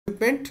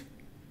equipment,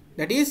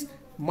 that is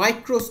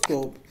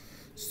microscope.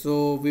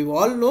 So we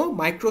all know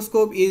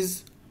microscope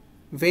is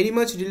very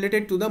much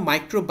related to the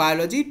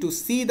microbiology, to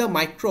see the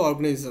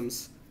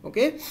microorganisms.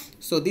 Okay,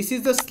 so this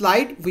is the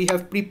slide we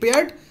have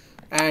prepared,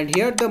 and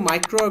here the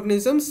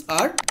microorganisms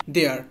are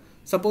there.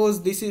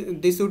 Suppose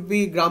this would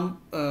be gram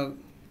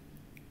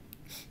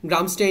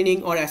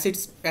staining or acid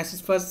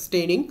first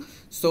staining.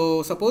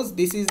 So suppose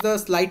this is the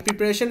slide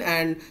preparation,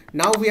 and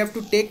now we have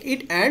to take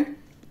it and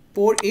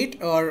pour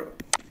it, or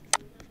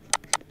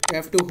we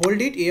have to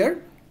hold it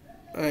here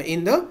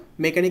in the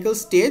mechanical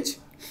stage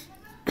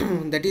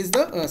that is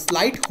the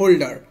slide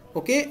holder.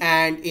 Okay,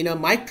 and in a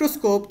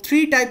microscope,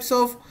 three types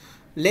of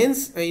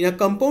lens, in a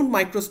compound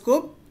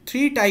microscope,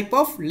 three type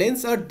of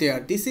lens are there.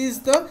 These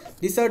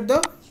are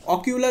the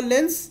ocular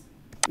lens,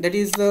 that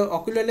is the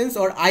ocular lens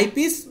or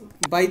eyepiece.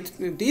 By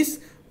this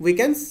we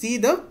can see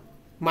the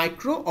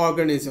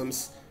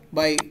microorganisms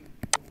by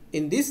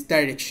in this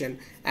direction.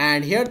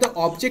 And here the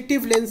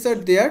objective lens are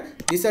there.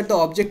 These are the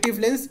objective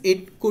lens.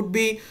 It could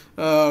be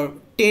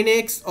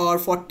 10x or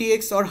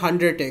 40x or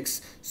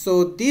 100x.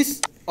 So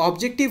this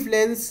objective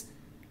lens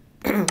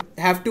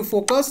have to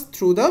focus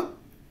through the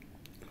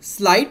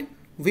slide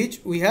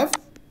which we have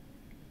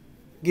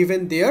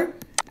given there.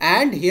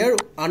 And here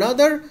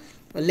another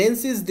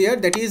lens is there,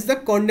 that is the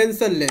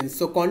condenser lens.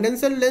 So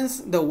condenser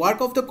lens, the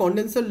work of the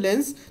condenser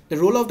lens, the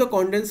role of the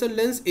condenser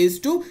lens is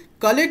to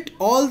collect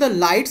all the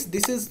lights.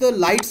 This is the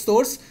light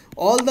source.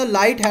 All the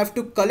light have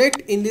to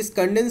collect in this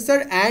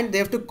condenser, and they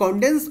have to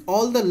condense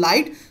all the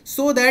light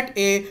so that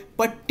a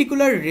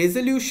particular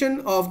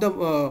resolution of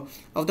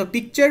the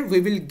picture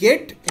we will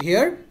get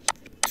here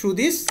through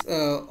this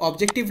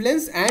objective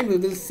lens, and we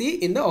will see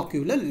in the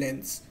ocular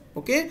lens.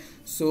 Okay,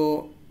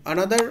 so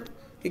another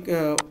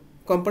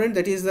component,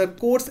 that is the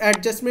coarse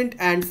adjustment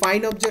and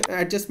fine object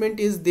adjustment,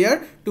 is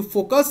there to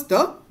focus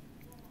the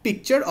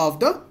picture of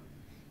the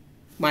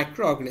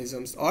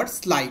microorganisms or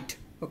slide.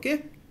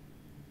 Okay,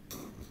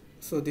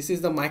 so this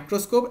is the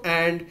microscope,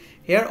 and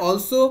here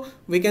also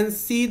we can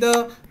see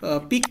the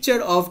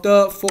picture of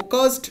the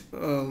focused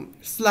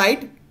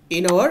slide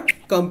in our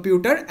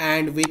computer,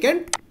 and we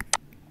can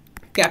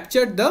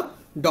capture the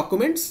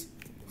documents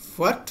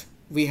what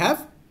we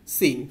have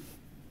seen.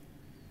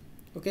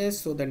 Okay,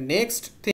 so the next thing